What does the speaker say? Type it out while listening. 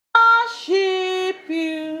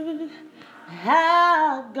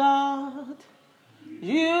our God.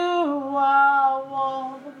 You are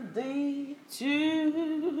worthy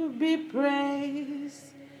to be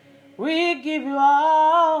praised. We give you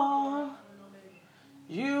all.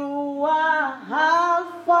 You are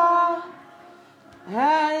Alpha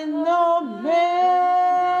and Omega.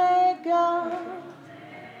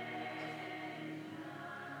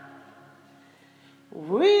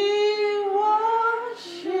 We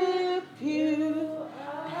worship you,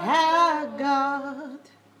 our God.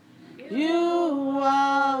 You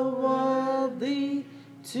are worthy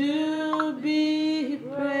to be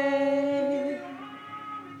praised.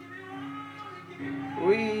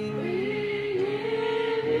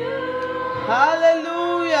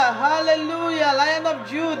 Hallelujah, hallelujah, Lion of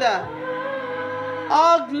Judah.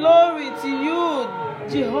 All glory to you,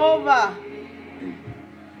 Jehovah.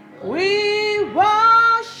 We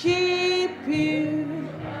worship you,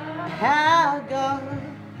 our God.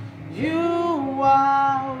 You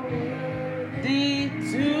are worthy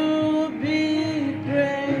to be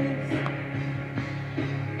praised.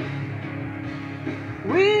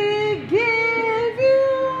 We give you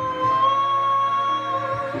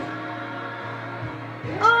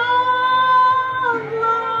all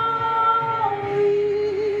glory.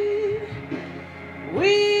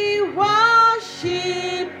 We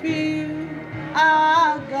worship you,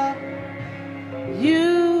 our God.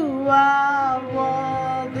 You are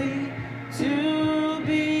worthy to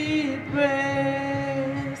be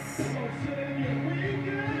praised.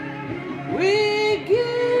 We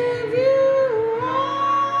give you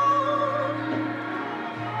all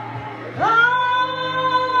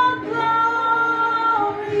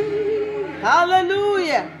glory.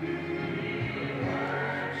 Hallelujah.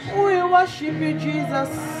 We worship you, Jesus.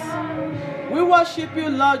 We worship you,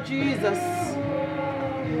 Lord Jesus.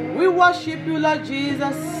 We worship you, Lord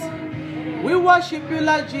Jesus. We worship you,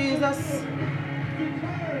 Lord Jesus.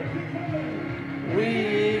 We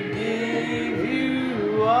give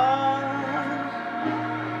you all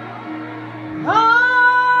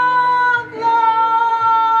glory.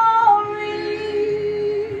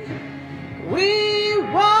 We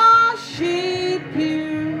worship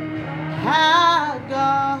you, our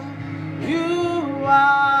God. You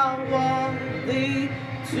are worthy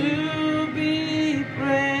to be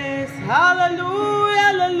praised. Hallelujah,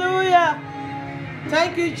 hallelujah.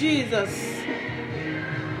 Thank you, Jesus.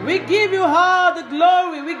 We give you all the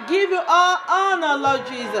glory. We give you all honor, Lord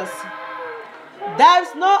Jesus. There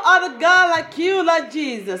is no other God like you, Lord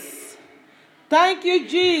Jesus. Thank you,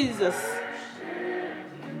 Jesus.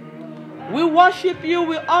 We worship you.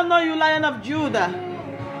 We honor you, Lion of Judah.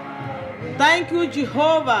 Thank you,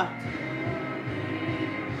 Jehovah.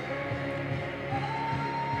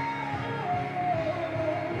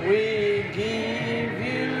 We give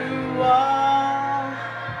you all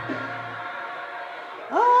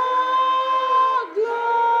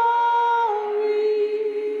glory.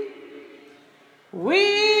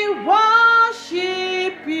 We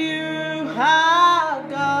worship you, our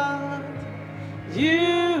God.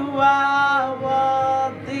 You are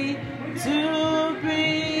worthy to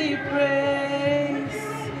be praised.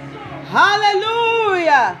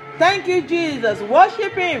 Hallelujah. Thank you, Jesus.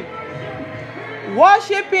 Worship him.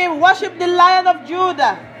 Worship him. Worship the Lion of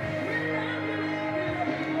Judah.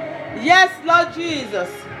 Yes, Lord Jesus.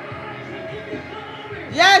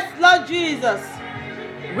 Yes, Lord Jesus.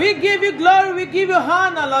 We give you glory. We give you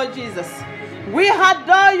honor, Lord Jesus. We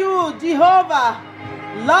adore you, Jehovah.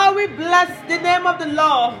 Lord, we bless the name of the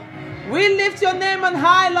Lord. We lift your name on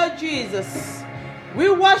high, Lord Jesus. We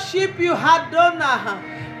worship you,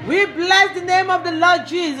 Adonai. We bless the name of the Lord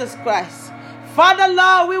Jesus Christ. Father,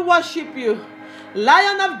 Lord, we worship you.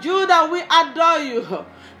 Lion of Judah, we adore you.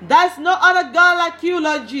 There's no other God like you,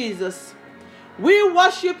 Lord Jesus. We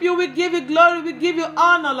worship you. We give you glory. We give you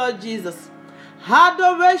honor, Lord Jesus.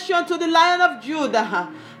 Adoration to the Lion of Judah.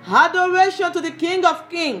 Adoration to the King of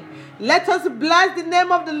Kings. Let us bless the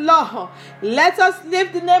name of the Lord. Let us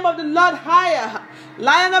lift the name of the Lord higher.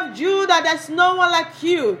 Lion of Judah, there's no one like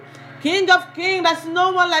you. King of Kings, there's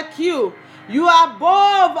no one like you. You are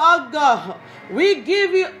above all God. We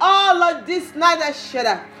give you all, Lord, this night,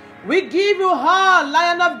 Shaddai. We give you all,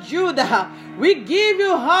 Lion of Judah. We give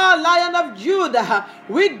you all, Lion of Judah.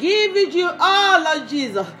 We give you all, Lord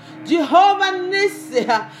Jesus. Jehovah Nissi,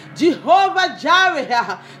 Jehovah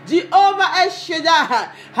Jireh, Jehovah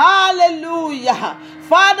Eshadai. Hallelujah.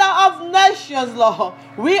 Father of nations, Lord.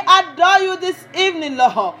 We adore you this evening,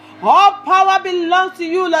 Lord. All power belongs to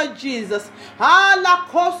you, Lord Jesus. Lion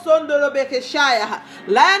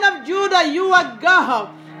of Judah, you are God.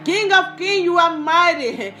 King of kings, you are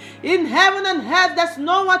mighty. In heaven and earth, there's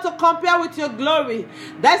no one to compare with your glory.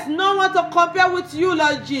 There's no one to compare with you,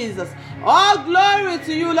 Lord Jesus. All glory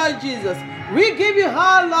to you, Lord Jesus. We give you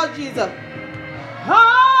all, Lord Jesus.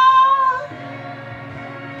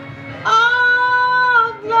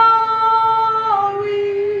 All glory.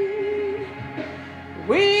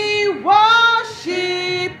 We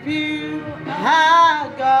worship you, our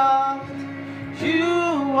God.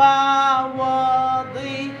 You are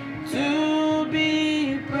worthy to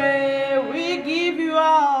be praised. We give you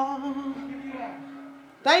all.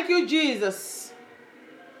 Thank you, Jesus.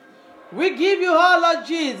 We give you all, Lord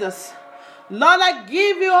Jesus. Lord, I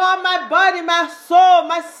give you all my body, my soul,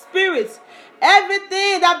 my spirit.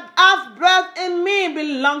 Everything that has breath in me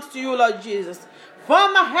belongs to you, Lord Jesus.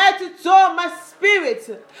 From my head to toe, my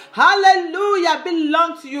spirit, hallelujah,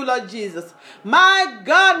 belongs to you, Lord Jesus. My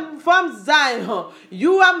God, from Zion,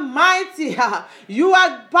 you are mighty, you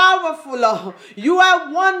are powerful, Lord. You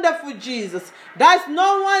are wonderful, Jesus. There's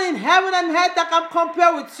no one in heaven and earth that can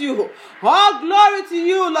compare with you. All glory to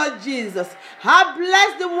you, Lord Jesus. I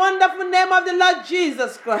bless the wonderful name of the Lord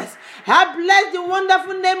Jesus Christ. I bless the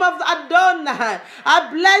wonderful name of Adonai. I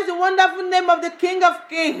bless the wonderful name of the King of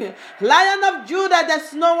Kings, Lion of Judah.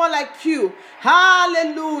 There's no one like you.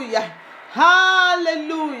 Hallelujah.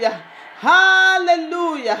 Hallelujah.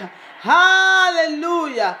 Hallelujah.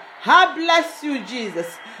 Hallelujah. I bless you, Jesus.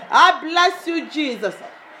 I bless you, Jesus.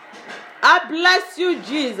 I bless you,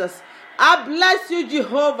 Jesus. I bless you,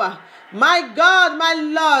 Jehovah. My God, my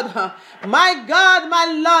Lord. My God, my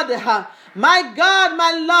Lord. My God,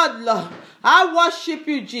 my Lord. I worship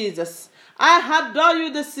you, Jesus. I adore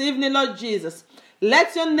you this evening, Lord Jesus.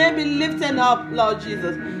 Let your name be lifted up, Lord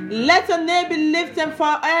Jesus. Let your name be lifted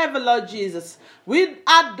forever, Lord Jesus. We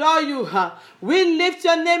adore you. We lift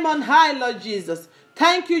your name on high, Lord Jesus.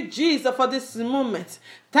 Thank you, Jesus, for this moment.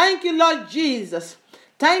 Thank you, Lord Jesus.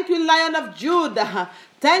 Thank you, Lion of Judah.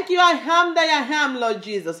 Thank you, I am that I am, Lord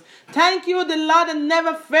Jesus. Thank you, the Lord that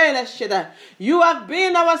never failed, Shaddai. You have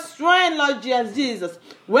been our strength, Lord Jesus.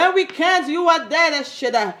 When we can't, you are there,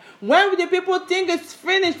 Shaddai. When the people think it's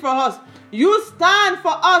finished for us, you stand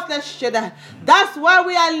for us, Shaddai. That's why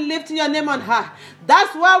we are lifting your name on high.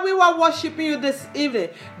 That's why we were worshiping you this evening.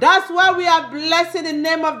 That's why we are blessing the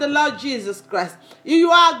name of the Lord Jesus Christ.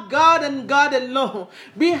 You are God and God alone.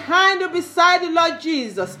 Behind you, beside you, Lord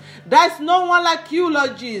Jesus. There's no one like you,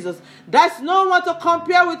 Lord Jesus. There's no one to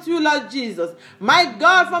compare with you, Lord Jesus. My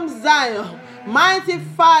God from Zion. Mighty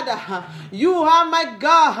Father, you are my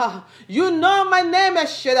God. You know my name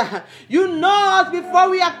is Shaddai. You know us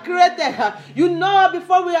before we are created. You know us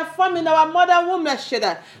before we are formed in our mother womb,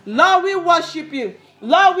 Shaddai. Lord, we worship you.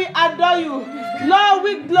 Lord, we adore you. Lord,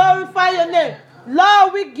 we glorify your name.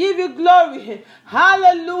 Lord, we give you glory.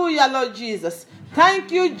 Hallelujah, Lord Jesus.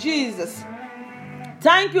 Thank you, Jesus.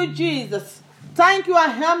 Thank you, Jesus. Thank you, I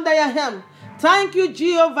am that I am. Thank you,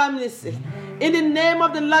 Jehovah Nissi. In the name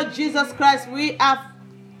of the Lord Jesus Christ, we have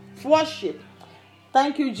worship.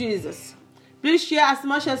 Thank you, Jesus. Please share as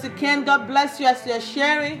much as you can. God bless you as you are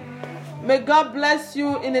sharing. May God bless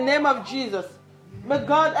you in the name of Jesus. May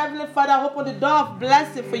God, Heavenly Father, open the door of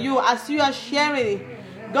blessing for you as you are sharing.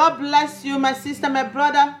 God bless you, my sister, my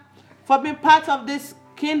brother, for being part of this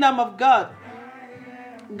kingdom of God.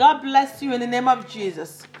 God bless you in the name of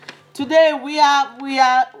Jesus. Today we are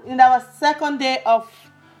in our second day of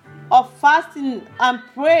fasting and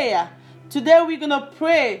prayer. Today we're going to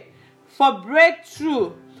pray for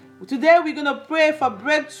breakthrough. Today we're going to pray for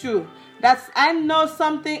breakthrough. I know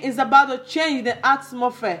something is about to change in the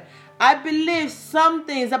atmosphere. I believe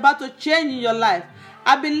something is about to change in your life.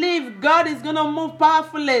 I believe God is going to move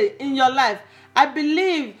powerfully in your life. I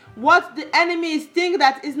believe what the enemy is thinking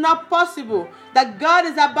that is not possible, that God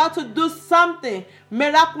is about to do something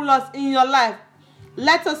miraculous in your life.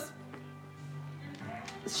 Let us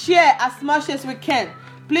share as much as we can.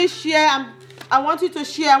 Please share. I want you to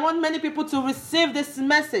share. I want many people to receive this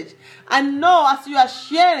message. I know as you are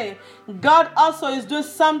sharing, God also is doing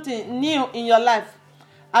something new in your life.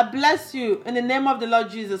 I bless you in the name of the Lord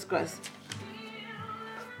Jesus Christ.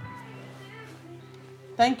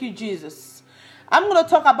 Thank you, Jesus. I'm going to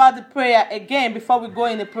talk about the prayer again before we go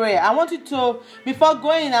in the prayer. I want you to, before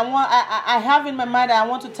going, I have in my mind, I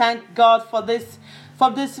want to thank God for this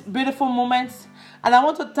beautiful moment. And I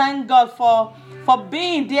want to thank God for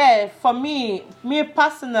being there for me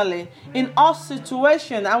personally in all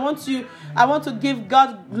situations. I want to give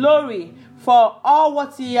God glory for all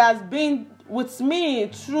what He has been with me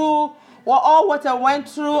through, all what I went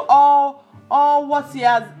through, all what He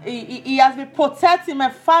has been protecting my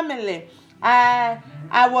family.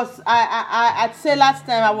 I'd say last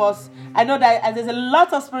time I know that there's a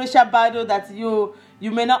lot of spiritual battle that you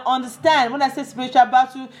may not understand. When I say spiritual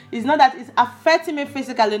battle, it's not that it's affecting me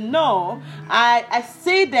physically. No, I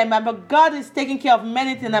see them, but God is taking care of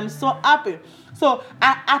many things. I'm so happy. So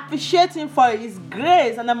I appreciate Him for His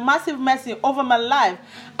grace and a massive mercy over my life.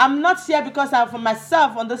 I'm not here because I'm for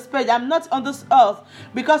myself on this page. I'm not on this earth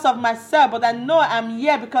because of myself, but I know I'm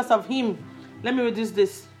here because of Him. Let me reduce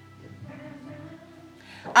this.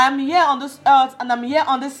 I'm here on this earth and I'm here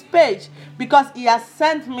on this page because He has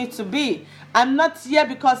sent me to be. I'm not here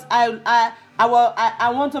because I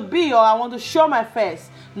want to be or I want to show my face.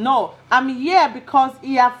 No, I'm here because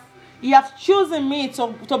He have chosen me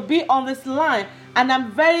to be on this line, and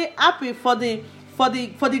I'm very happy for the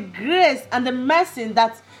grace and the mercy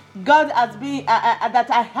that God has been that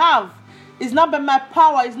I have. It's not by my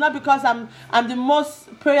power. It's not because I'm the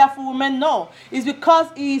most prayerful woman. No, it's because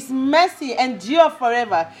His mercy endures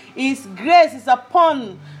forever. His grace is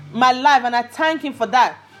upon my life, and I thank Him for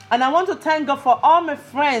that. And I want to thank God for all my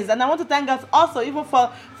friends, and I want to thank God also even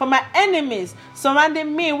for my enemies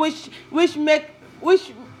surrounding me, which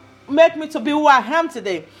make me to be who I am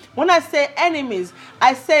today. When I say enemies,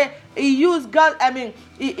 I say He used God. I mean,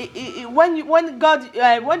 when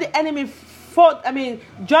the enemy fought,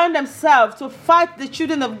 joined themselves to fight the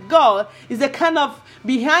children of God, is a kind of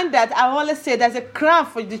behind that. I always say there's a crown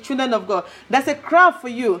for the children of God. There's a crown for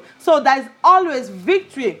you. So there's always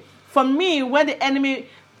victory for me when the enemy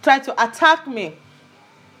tried to attack me.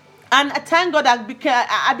 And I thank God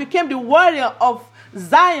I became the warrior of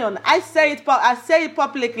Zion. I say it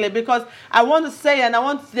publicly because I want to say, and I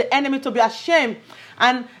want the enemy to be ashamed.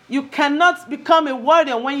 And you cannot become a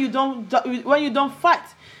warrior when you don't fight.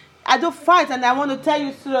 I do fight, and I want to tell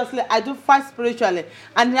you seriously, I do fight spiritually,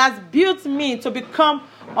 and He has built me to become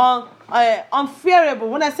unfearable.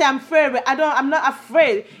 When I say I'm fearable, I'm not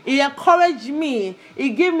afraid. He encouraged me. He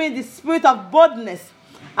gave me the spirit of boldness.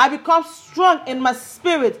 I become strong in my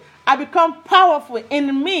spirit. I become powerful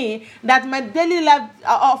in me, that my daily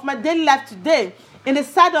life today, in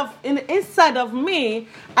the inside of me,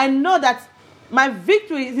 I know that my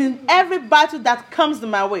victory is in every battle that comes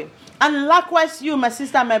my way. And likewise, you, my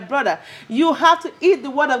sister, my brother, you have to eat the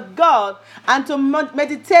word of God and to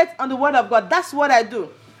meditate on the word of God. That's what I do.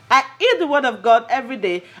 I eat the word of God every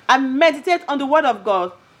day. I meditate on the word of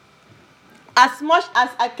God as much as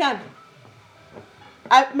I can.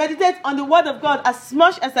 I meditate on the word of God as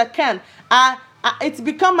much as I can. It's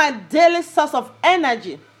become my daily source of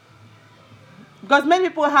energy. Because many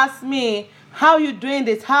people ask me, how you doing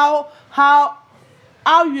this? How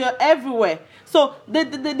you're everywhere. So the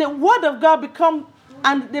word of God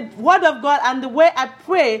and the way I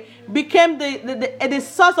pray became the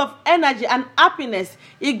source of energy and happiness.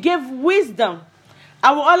 It gave wisdom.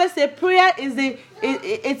 I will always say prayer is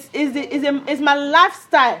my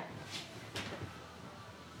lifestyle.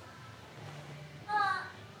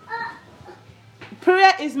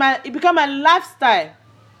 Prayer it become my lifestyle.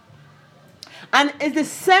 And it's the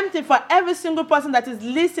same thing for every single person that is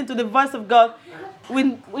listening to the voice of God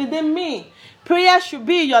within me. Prayer should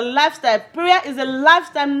be your lifestyle. Prayer is a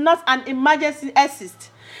lifestyle, not an emergency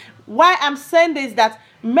assist. Why I'm saying this is that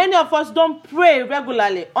many of us don't pray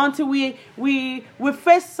regularly until we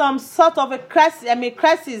face some sort of a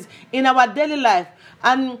crisis in our daily life.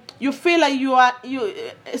 And you feel like you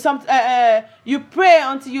pray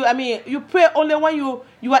until you pray only when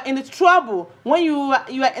you are in the trouble, when you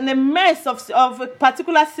are in the midst of a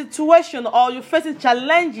particular situation, or you're facing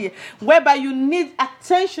challenges whereby you need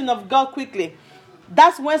attention of God quickly.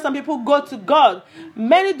 That's when some people go to God.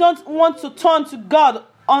 Many don't want to turn to God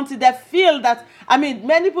until they feel that,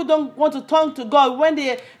 many people don't want to turn to God when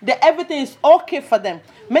everything is okay for them.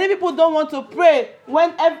 Many people don't want to pray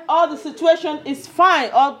when all the situation is fine,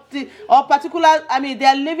 or particular, they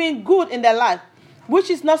are living good in their life, which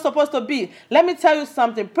is not supposed to be. Let me tell you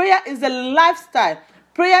something. Prayer is a lifestyle.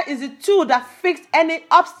 Prayer is a tool that fixes any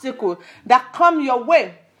obstacle that come your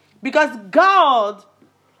way, because God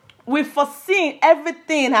will foresee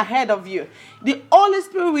everything ahead of you. The Holy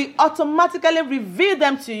Spirit will automatically reveal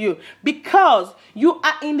them to you because you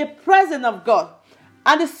are in the presence of God.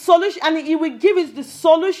 And the solution, and He will give you the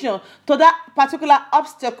solution to that particular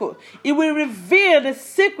obstacle. He will reveal the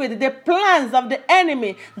secret, the plans of the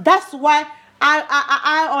enemy. That's why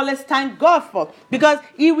I always thank God for, because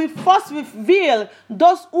He will first reveal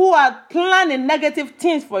those who are planning negative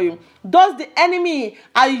things for you. Those the enemy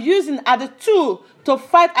are using as a tool to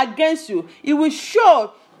fight against you. It will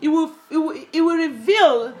show, it will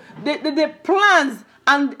reveal the plans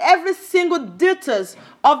and every single details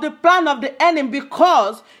of the plan of the enemy,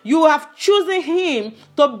 because you have chosen him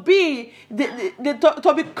to be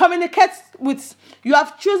to be communicated with. You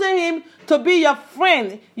have chosen him to be your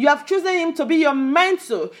friend. You have chosen him to be your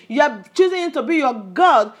mentor. You have chosen him to be your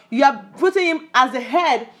God. You are putting him as the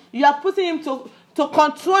head. You are putting him to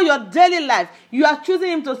control your daily life. You are choosing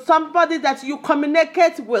him to somebody that you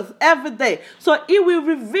communicate with every day. So it will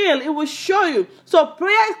reveal, it will show you. So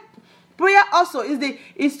prayer also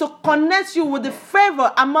is to connect you with the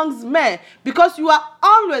favor amongst men, because you are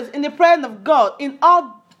always in the presence of God in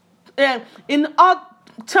all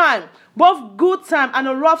time, both good time and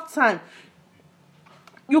a rough time.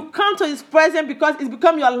 You come to his presence because it's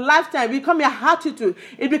become your lifetime, it become your attitude.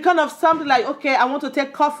 It becomes something like, okay, I want to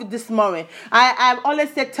take coffee this morning. I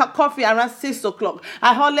always take coffee around 6 o'clock.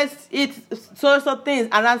 I always eat so things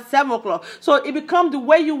around 7 o'clock. So it becomes the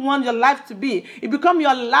way you want your life to be. It becomes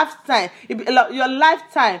your lifestyle. Your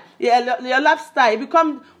lifestyle. It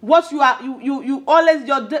becomes what you are. You always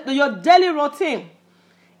your daily routine.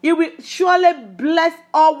 It will surely bless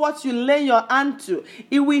all what you lay your hand to.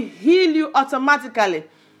 It will heal you automatically.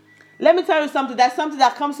 Let me tell you something. That's something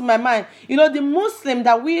that comes to my mind. You know, the Muslim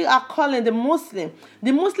that we are calling the Muslim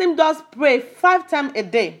does pray 5 times a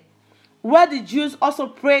day, where the Jews also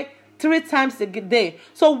pray 3 times a day.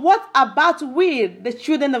 So what about we, the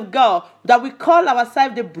children of God, that we call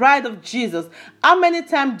ourselves the bride of Jesus? How many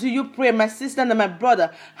times do you pray, my sister and my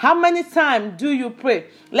brother? How many times do you pray?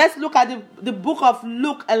 Let's look at the book of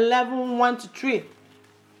Luke 11, 1-3.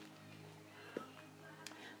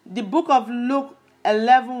 The book of Luke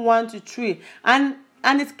 11, 1-3. And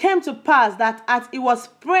it came to pass that as he was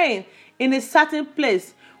praying in a certain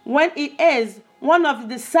place, when he is, one of the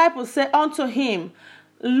disciples said unto him,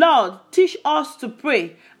 Lord, teach us to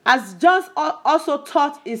pray, as John also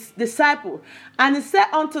taught his disciples. And he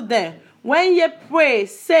said unto them, when ye pray,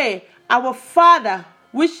 say, Our Father,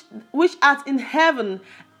 which art in heaven,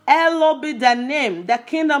 hallowed be thy name, thy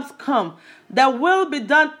kingdoms come, thy will be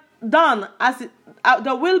done as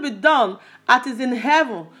is in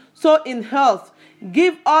heaven, so in earth.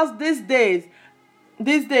 Give us this day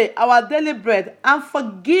our daily bread, and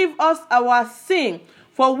forgive us our sin,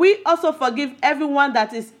 for we also forgive everyone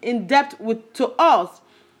that is in debt to us.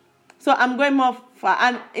 So I'm going more far.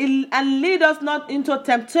 And lead us not into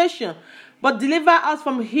temptation, but deliver us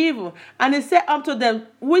from evil. And he said unto them,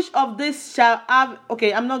 which of these shall have...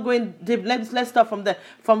 Okay, I'm not going deep. Let's start from there.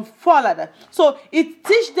 From 4 like that. So it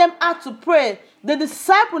teach them how to pray. The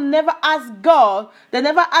disciple never asked God. They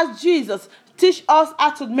never asked Jesus, teach us how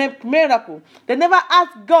to make miracle. They never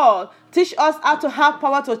asked God, teach us how to have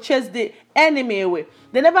power to chase the enemy away.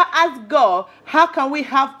 They never asked God, how can we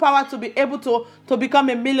have power to be able to become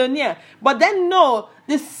a millionaire? But they know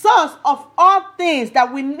the source of all things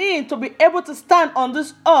that we need to be able to stand on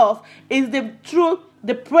this earth is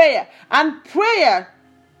the prayer. And prayer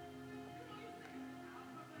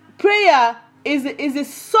is the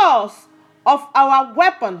source of our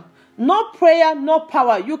weapon. No prayer, no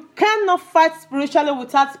power. You cannot fight spiritually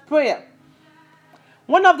without prayer.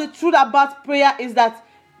 One of the truths about prayer is that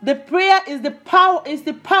the prayer is the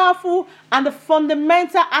powerful and the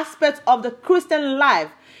fundamental aspect of the Christian life.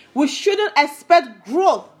 We shouldn't expect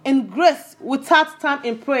growth in grace without time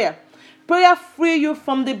in prayer. Prayer frees you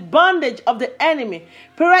from the bondage of the enemy.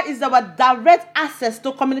 Prayer is our direct access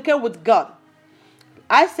to communicate with God.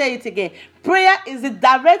 I say it again. Prayer is the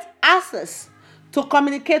direct access to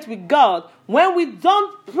communicate with God. When we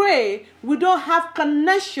don't pray, we don't have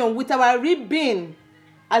connection with our real being.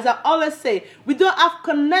 As I always say, we don't have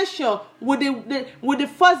connection with the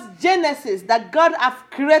first Genesis that God has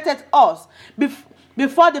created us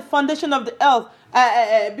before the foundation of the earth.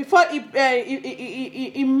 Before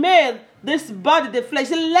he made this body, the flesh.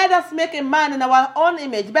 He said, let us make a man in our own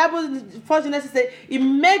image. The Bible, first Genesis says, he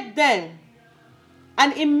made them.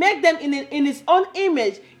 And he made them in his own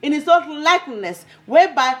image, in his own likeness,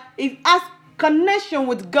 whereby it has connection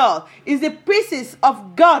with God. It's the pieces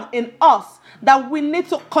of God in us that we need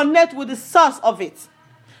to connect with the source of it.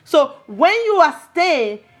 So when you are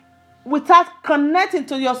staying without connecting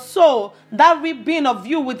to your soul, that being of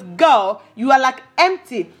you with God, you are like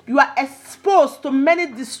empty. You are exposed to many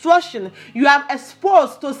destruction. You are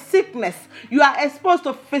exposed to sickness. You are exposed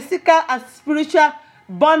to physical and spiritual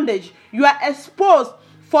bondage. You are exposed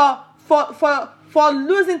for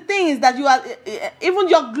losing things that you are, even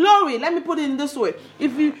your glory. Let me put it in this way: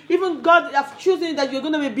 if you, even God have chosen that you're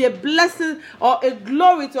going to be a blessing or a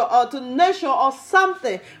glory to nation or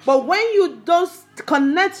something, but when you don't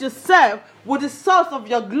connect yourself with the source of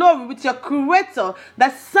your glory, with your creator,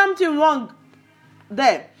 there's something wrong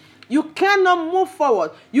there. You cannot move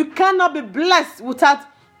forward. You cannot be blessed without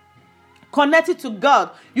connected to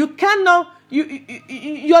God. You cannot,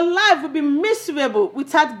 your life will be miserable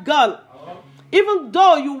without God. Even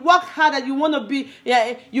though you work hard and you want to be,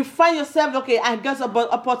 you find yourself, okay, I got an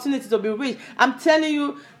opportunity to be rich. I'm telling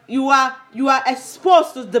you, you are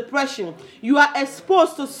exposed to depression. You are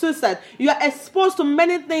exposed to suicide. You are exposed to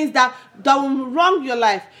many things that will wrong your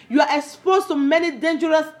life. You are exposed to many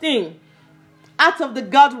dangerous things out of the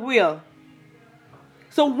God will.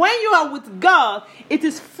 So when you are with God, it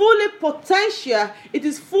is fully potential. It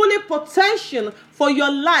is fully potential for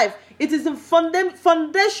your life. It is the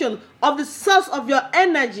foundation of the source of your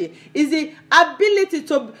energy. Is the ability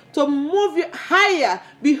to move you higher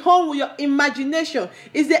beyond your imagination.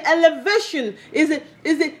 Is the elevation.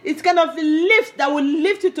 It's kind of a lift that will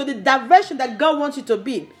lift you to the direction that God wants you to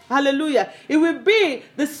be. Hallelujah. It will be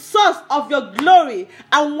the source of your glory.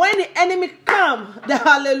 And when the enemy come, the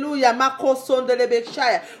hallelujah,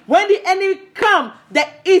 when the enemy come, they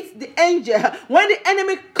eat the angel. When the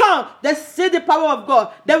enemy come, they see the power of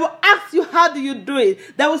God. They will ask you, how do you do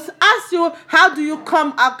it? They will ask you, how do you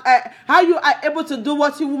come, how you are able to do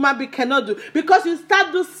what you human being cannot do? Because you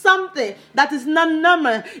start do something that is not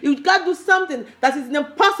normal. You got to do something that is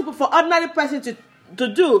impossible for ordinary person to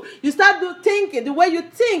do. You start thinking the way you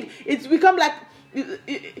think. It's become like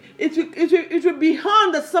it will be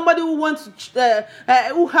beyond that somebody who wants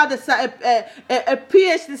who had a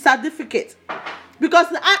PhD certificate. Because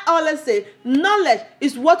I always say knowledge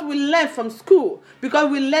is what we learn from school, because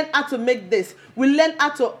we learn how to make this, we learn how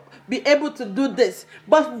to be able to do this.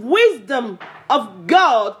 But wisdom of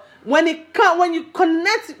God, when you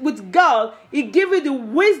connect with God, He gives you the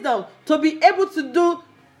wisdom to be able to do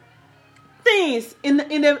things in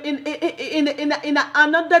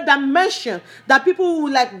another dimension that people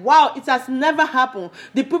will like, wow, it has never happened.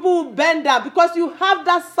 The people will bend down because you have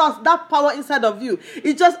that source, that power inside of you.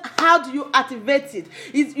 It's just how do you activate it?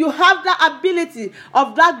 You have that ability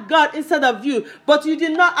of that God inside of you, but you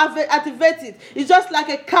did not activate it. It's just like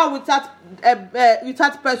a car without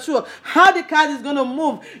petrol. How the car is going to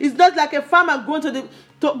move? It's just like a farmer going to the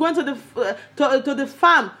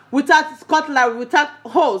farm without cutlery, without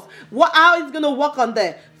hose. How is going to work on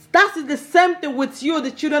there? That is the same thing with you,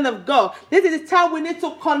 the children of God. This is the time we need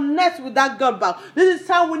to connect with that God back. This is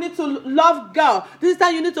the time we need to love God. This is the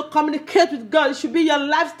time you need to communicate with God. It should be your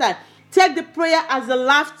lifestyle. Take the prayer as a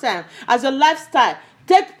lifestyle, as your lifestyle.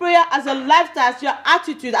 Take prayer as a lifestyle, as your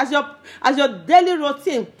attitude, as your daily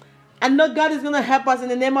routine. And know God is going to help us in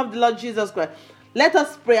the name of the Lord Jesus Christ. Let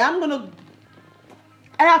us pray. I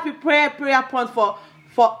have a prayer point for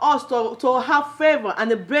us to have favor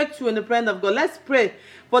and a breakthrough in the presence of God. Let's pray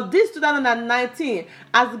for this 2019,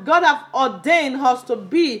 as God has ordained us to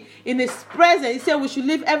be in His presence. He said we should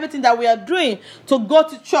leave everything that we are doing to go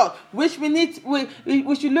to church, which we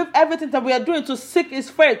should leave everything that we are doing to seek His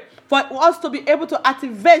face, for us to be able to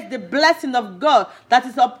activate the blessing of God that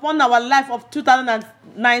is upon our life of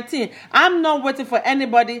 2019. I'm not waiting for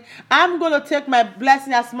anybody. I'm going to take my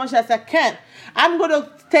blessing as much as I can. I'm going to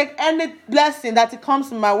take any blessing that comes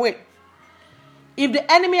my way. If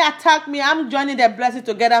the enemy attack me, I'm joining their blessing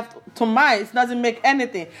together to mine. It doesn't make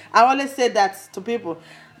anything. I always say that to people.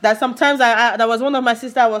 That sometimes there was one of my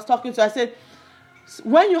sisters I was talking to. I said,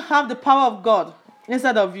 when you have the power of God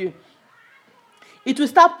inside of you, it will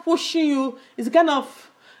start pushing you. It's kind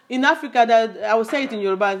of, in Africa, that I will say it in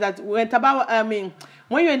Yoruba, that when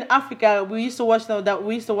you're in Africa, we used to watch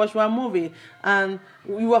one movie, and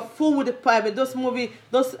we were full with the power. Those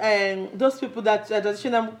people that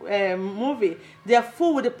traditional movie, they are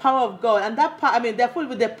full with the power of God, and that they're full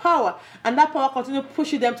with the power, and that power continues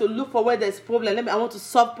pushing them to look for where there's problem. I want to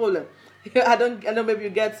solve problem. I don't know, maybe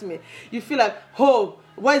you get me. You feel like, oh,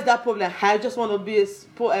 what is that problem? I just want to be a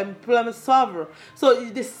problem solver. So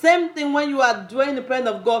it's the same thing when you are doing the presence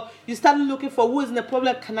of God. You start looking for who is in the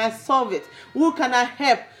problem. Can I solve it? Who can I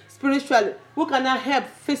help spiritually? Who can I help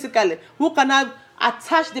physically? Who can I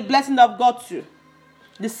attach the blessing of God to?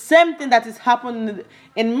 The same thing that is happening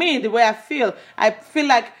in me, the way I feel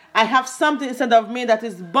like I have something inside of me that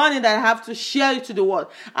is burning that I have to share it to the world.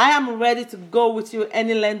 I am ready to go with you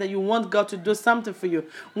any length that you want God to do something for you.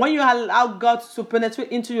 When you allow God to penetrate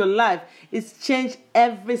into your life, it's changed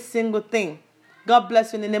every single thing. God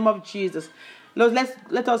bless you in the name of Jesus. Lord,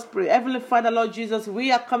 let us pray. Heavenly Father, Lord Jesus,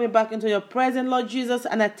 we are coming back into your presence, Lord Jesus,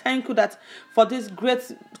 and I thank you that for this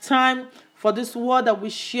great time, for this word that we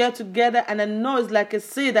share together, and I know it's like a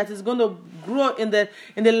seed that is going to grow in the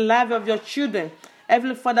life of your children.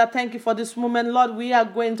 Heavenly Father, thank you for this moment. Lord, we are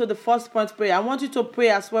going to the first point prayer. I want you to pray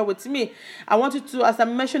as well with me. I want you to, as I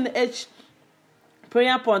mentioned each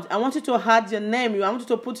prayer point. I want you to add your name. I want you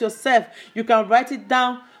to put yourself. You can write it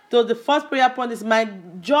down. So the first prayer point is, my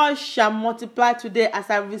joy shall multiply today as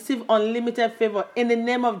I receive unlimited favor in the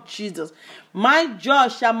name of Jesus. My joy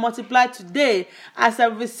shall multiply today as I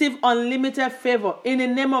receive unlimited favor in the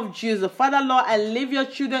name of Jesus. Father, Lord, I leave your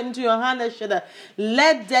children into your hand and shoulder.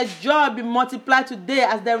 Let their joy be multiplied today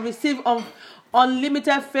as they receive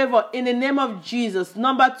unlimited favor in the name of Jesus.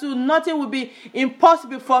 Number 2, nothing will be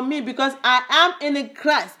impossible for me because I am in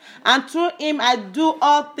Christ, and through him I do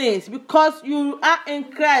all things. Because you are in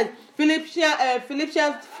Christ,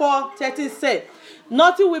 Philippians 4:13 says,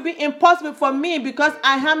 nothing will be impossible for me because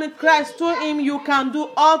I am in Christ. Through him you can do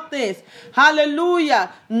all things.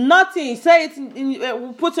 Hallelujah. Nothing. Say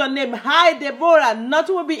it. Put your name. Hi, Deborah.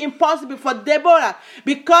 Nothing will be impossible for Deborah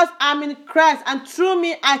because I'm in Christ, and through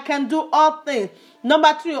me I can do all things.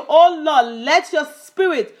 Number 3. Oh Lord, let your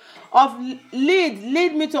spirit of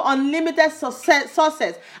lead me to unlimited success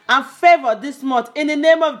and favor this month in the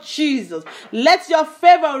name of Jesus. Let your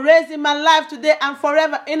favor raise in my life today and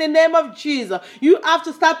forever in the name of Jesus. You have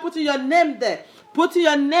to start putting your name there. Putting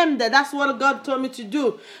your name there. That's what God told me to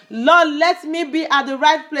do. Lord, let me be at the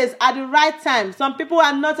right place at the right time. Some people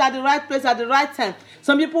are not at the right place at the right time.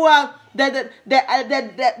 Some people are they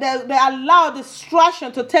allow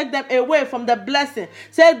distraction to take them away from the blessing.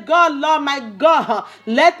 Say, God, Lord, my God,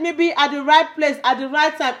 let me be at the right place at the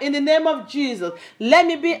right time in the name of Jesus. Let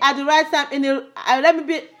me be at the right time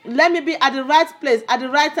let me be at the right place at the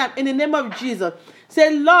right time in the name of Jesus.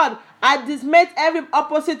 Say, Lord, I dismiss every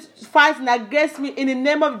opposite fighting against me in the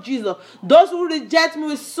name of Jesus. Those who reject me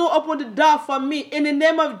will soon open the door for me in the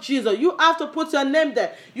name of Jesus. You have to put your name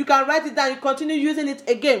there. You can write it down. You continue using it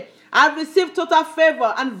again. I receive total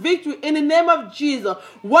favor and victory in the name of Jesus.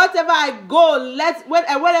 Wherever I go,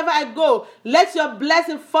 let your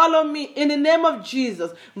blessing follow me in the name of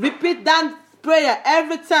Jesus. Repeat that prayer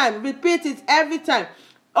every time. Repeat it every time.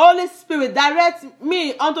 Holy Spirit, direct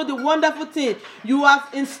me unto the wonderful thing you have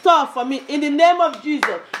in store for me in the name of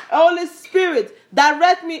Jesus. Holy Spirit,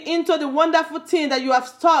 direct me into the wonderful thing that you have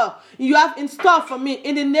in store for me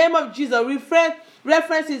in the name of Jesus.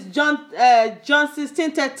 Reference is John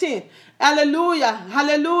 16:13. Hallelujah,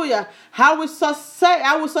 hallelujah. I will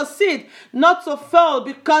succeed, not to fail,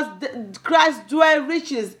 because Christ dwells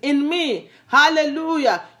riches in me.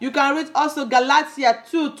 Hallelujah. You can read also Galatians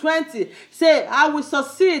 2:20. Say, I will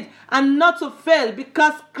succeed and not to fail,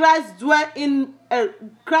 because Christ dwells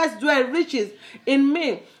riches in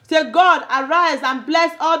me. Say, God, arise and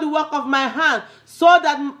bless all the work of my hand, so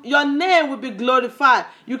that your name will be glorified.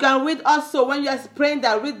 You can read also, when you are praying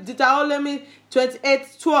that, read Deuteronomy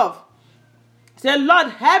 28:12. Say, Lord,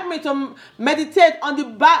 help me to meditate on the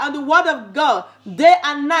word of God day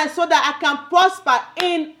and night, so that I can prosper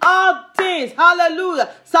in all things. Hallelujah.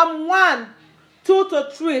 Psalm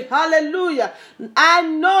 1:2-3. Hallelujah. I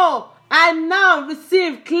now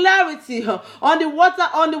receive clarity on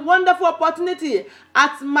the wonderful opportunity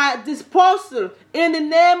at my disposal in the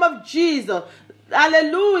name of Jesus.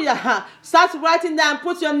 Hallelujah. Start writing down,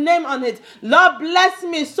 put your name on it. Lord, bless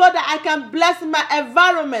me so that I can bless my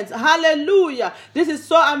environment. Hallelujah. This is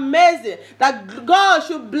so amazing that God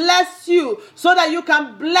should bless you so that you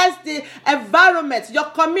can bless the environment, your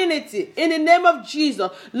community, in the name of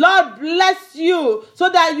Jesus. Lord, bless you so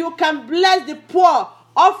that you can bless the poor,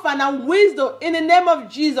 orphan, and wisdom in the name of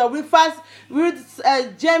Jesus. We first read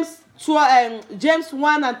James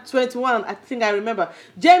 1:21. I think I remember.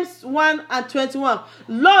 James 1:21.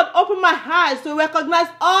 Lord, open my eyes to recognize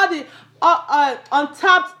all the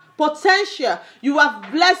untapped potential you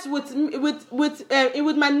have blessed with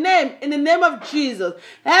my name in the name of Jesus.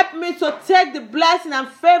 Help me to take the blessing and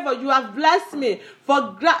favor you have blessed me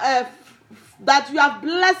that you have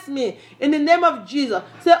blessed me in the name of Jesus.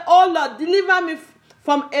 Say, oh Lord, deliver me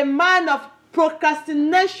from a mind of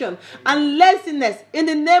procrastination and laziness in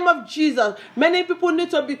the name of Jesus. Many people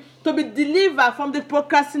need to be delivered from the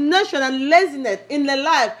procrastination and laziness in their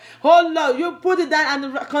life. Oh Lord, you put it down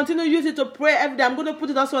and continue to use it to pray every day. I'm going to put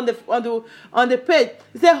it also on the page.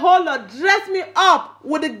 You say, oh Lord, dress me up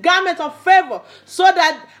with the garment of favor so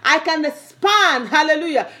that I can expand,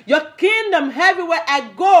 hallelujah, your kingdom everywhere I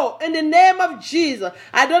go in the name of Jesus.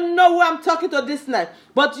 I don't know who I'm talking to this night,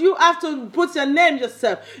 but you have to put your name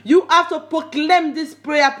yourself. You have to proclaim this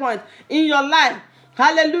prayer point in your life.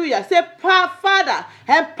 Hallelujah. Say, Father,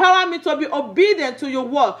 empower me to be obedient to your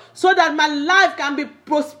word so that my life can be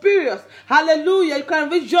prosperous. Hallelujah. You can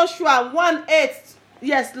read Joshua 1:8.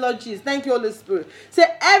 Yes, Lord Jesus. Thank you, Holy Spirit. Say,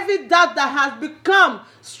 every doubt that has become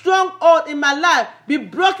stronghold in my life be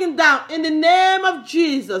broken down in the name of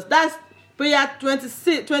Jesus. That's prayer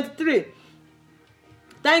 23.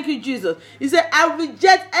 Thank you, Jesus. He said, I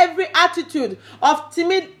reject every attitude of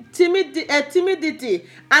timidity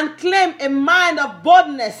and claim a mind of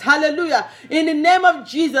boldness. Hallelujah. In the name of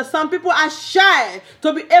Jesus. Some people are shy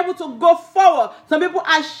to be able to go forward. Some people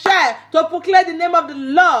are shy to proclaim the name of the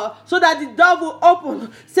Lord so that the door will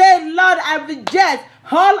open. Say, Lord, I reject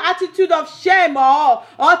all attitude of shame or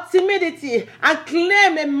timidity and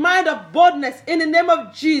claim a mind of boldness in the name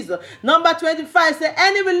of Jesus. Number 25 says,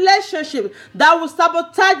 any relationship that will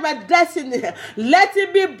sabotage my destiny, let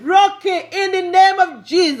it be broken in the name of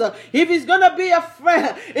Jesus. If it's going to be a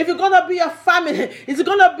friend, if it's going to be a family, it's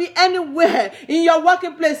going to be anywhere in your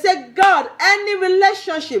working place, say, God, any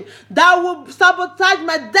relationship that will sabotage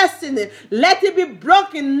my destiny, let it be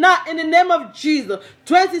broken now in the name of Jesus.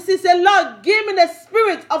 26 says, Lord, give me the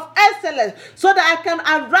spirit of excellence so that I can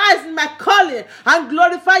arise in my calling and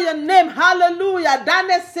glorify your name. Hallelujah.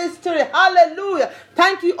 Daniel 6:3. Hallelujah.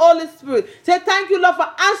 Thank you, Holy Spirit. Say, thank you, Lord, for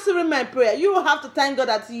answering my prayer. You will have to thank God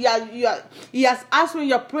that He has answered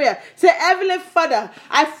your prayer. Say, Heavenly Father,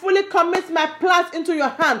 I fully commit my plans into your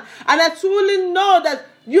hand, and I truly know that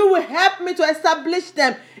you will help me to establish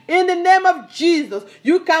them in the name of Jesus.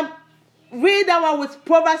 You can read that one with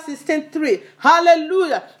Proverbs 16:3.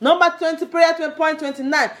 Hallelujah. Number 20, prayer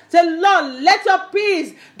 20.29. Say, Lord, let your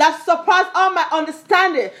peace that surpasses all my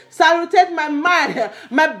understanding saturate my mind,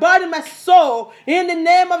 my body, my soul, in the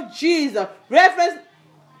name of Jesus. Reference,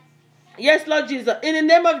 yes, Lord Jesus, in the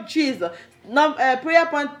name of Jesus. Prayer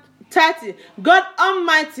point 30. God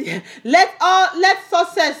Almighty, let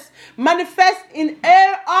success manifest in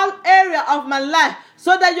all area of my life,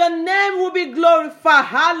 so that your name will be glorified.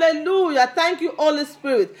 Hallelujah. Thank you, Holy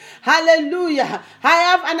Spirit. Hallelujah. I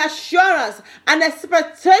have an assurance and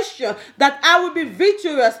expectation that I will be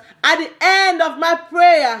victorious at the end of my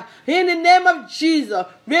prayer. In the name of Jesus.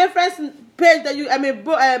 Reference page that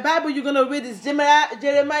Bible you're going to read is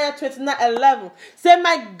Jeremiah 29:11. Say,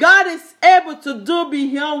 my God is able to do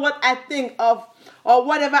beyond what I think of, or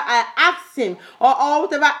whatever I ask him, or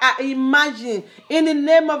whatever I imagine. In the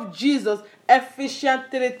name of Jesus. Ephesians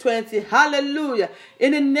 3:20. Hallelujah.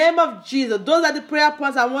 In the name of Jesus. Those are the prayer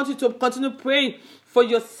points I want you to continue praying for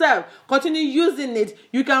yourself. Continue using it.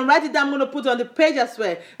 You can write it down. I'm going to put it on the page as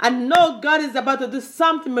well. I know God is about to do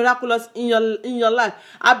something miraculous in your life.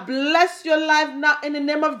 I bless your life now in the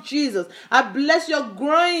name of Jesus. I bless your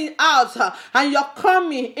growing out and your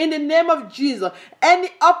coming in the name of Jesus. Any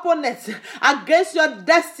opponents against your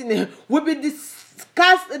destiny will be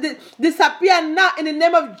disappear now in the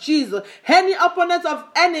name of Jesus. Any opponent of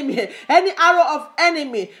enemy, any arrow of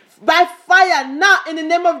enemy, by fire now in the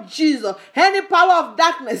name of Jesus. Any power of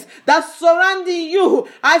darkness that's surrounding you,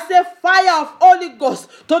 I say fire of Holy Ghost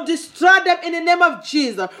to destroy them in the name of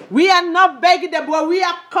Jesus. We are not begging them, but we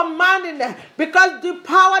are commanding them, because the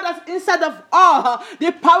power that's inside of all,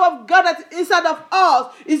 the power of God that's inside of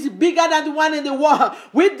us is bigger than the one in the world.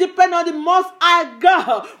 We depend on the Most High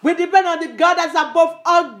God. We depend on the God that's above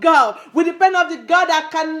all God. We depend on the God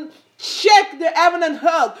that can shake the heaven and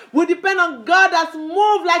earth. We depend on God that's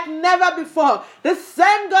moved like never before. The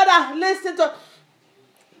same God that listened to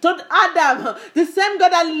Adam, the same God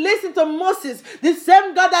that listened to Moses, the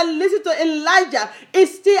same God that listened to Elijah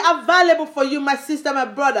is still available for you, my sister, my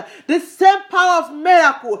brother. The same power of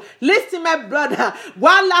miracle. Listen, my brother.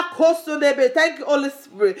 Thank you, Holy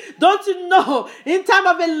Spirit. Don't you know, in time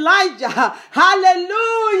of Elijah,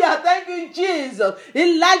 hallelujah, thank you, Jesus.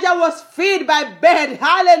 Elijah was fed by bird.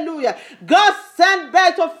 Hallelujah. God sent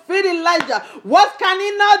bird to feed Elijah. What can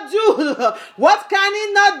he not do? What can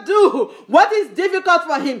he not do? What is difficult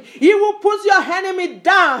for him? He will put your enemy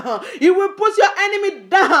down. He will put your enemy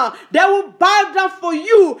down. They will bow down for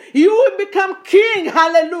you. You will become king.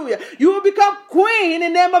 Hallelujah. You will become queen in the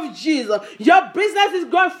name of Jesus. Your business is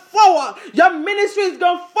going forward. Your ministry is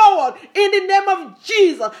going forward in the name of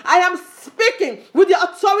Jesus. I am speaking with the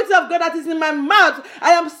authority of God that is in my mouth.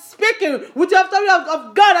 I am speaking with the authority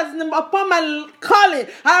of God that is upon my calling.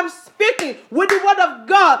 I am speaking with the word of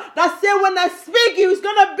God that says when I speak, He is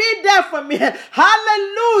going to be there for me.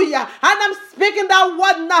 Hallelujah. And I'm speaking that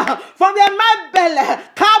word now from my belly.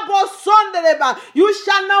 You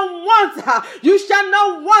shall not want her. You shall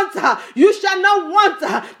not want her. You shall not want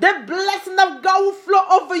her. The blessing of God will flow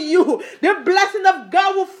over you. The blessing of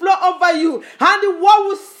God will flow over you. And the world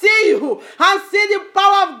will see you and see the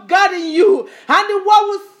power of God in you. And the world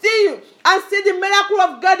will see you and see the miracle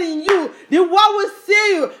of God in you. The world will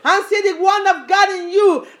see you and see the wonder of God in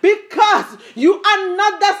you, because you are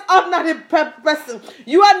not that ordinary person.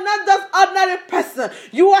 You are not that ordinary person.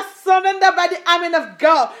 You are surrendered by the army of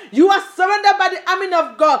God. You are surrendered by the army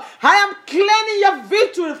of God. I am claiming your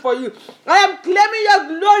victory for you. I am claiming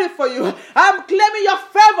your glory for you. I am claiming your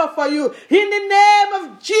favor for you. In the name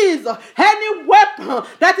of Jesus, any weapon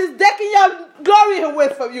that is taking your glory away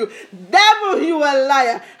from you, devil, you are a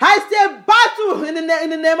liar. I say battle in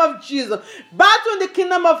the name of Jesus. Battle in the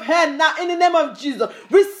kingdom of hell now in the name of Jesus.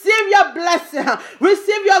 Receive your blessing.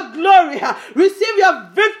 Receive your glory. Receive your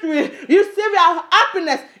victory. Receive your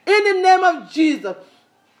happiness in the name of Jesus.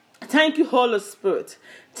 Thank you, Holy Spirit.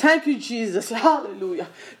 Thank you, Jesus. Hallelujah.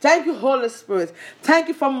 Thank you, Holy Spirit. Thank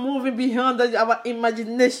you for moving beyond our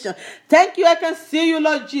imagination. Thank you. I can see you,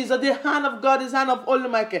 Lord Jesus. The hand of God is the hand of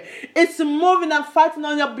Almighty. It's moving and fighting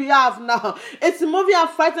on your behalf now. It's moving and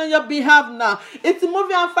fighting on your behalf now. It's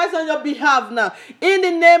moving and fighting on your behalf now. In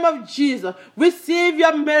the name of Jesus, receive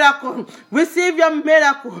your miracle. Receive your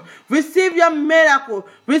miracle. Receive your miracle.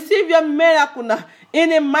 Receive your miracle now. In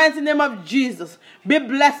the mighty name of Jesus. Be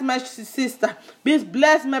blessed, my sister. Be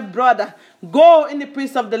blessed, my brother. Go in the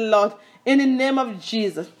peace of the Lord. In the name of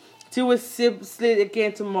Jesus. Till we see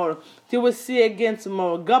again tomorrow. Till we see again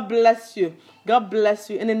tomorrow. God bless you. God bless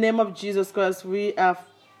you. In the name of Jesus Christ, we have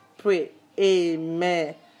prayed.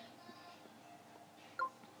 Amen.